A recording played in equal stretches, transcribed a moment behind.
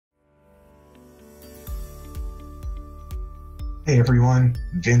Hey everyone,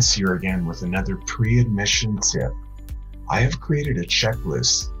 Vince here again with another pre-admission tip. I have created a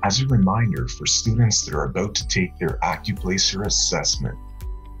checklist as a reminder for students that are about to take their Accuplacer assessment.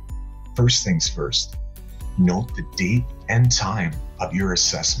 First things first, note the date and time of your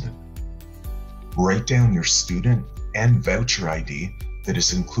assessment. Write down your student and voucher ID that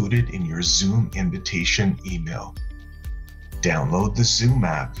is included in your Zoom invitation email. Download the Zoom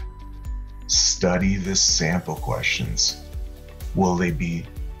app. Study the sample questions. Will they be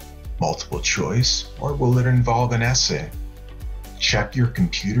multiple choice or will it involve an essay? Check your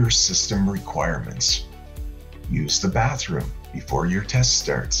computer system requirements. Use the bathroom before your test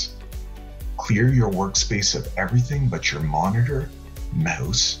starts. Clear your workspace of everything but your monitor,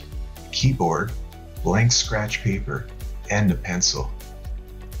 mouse, keyboard, blank scratch paper, and a pencil.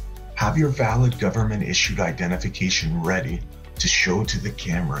 Have your valid government-issued identification ready to show to the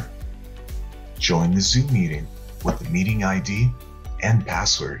camera. Join the Zoom meeting with the meeting ID and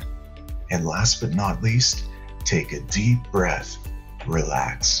password. And last but not least, take a deep breath,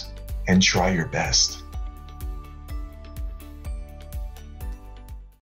 relax, and try your best.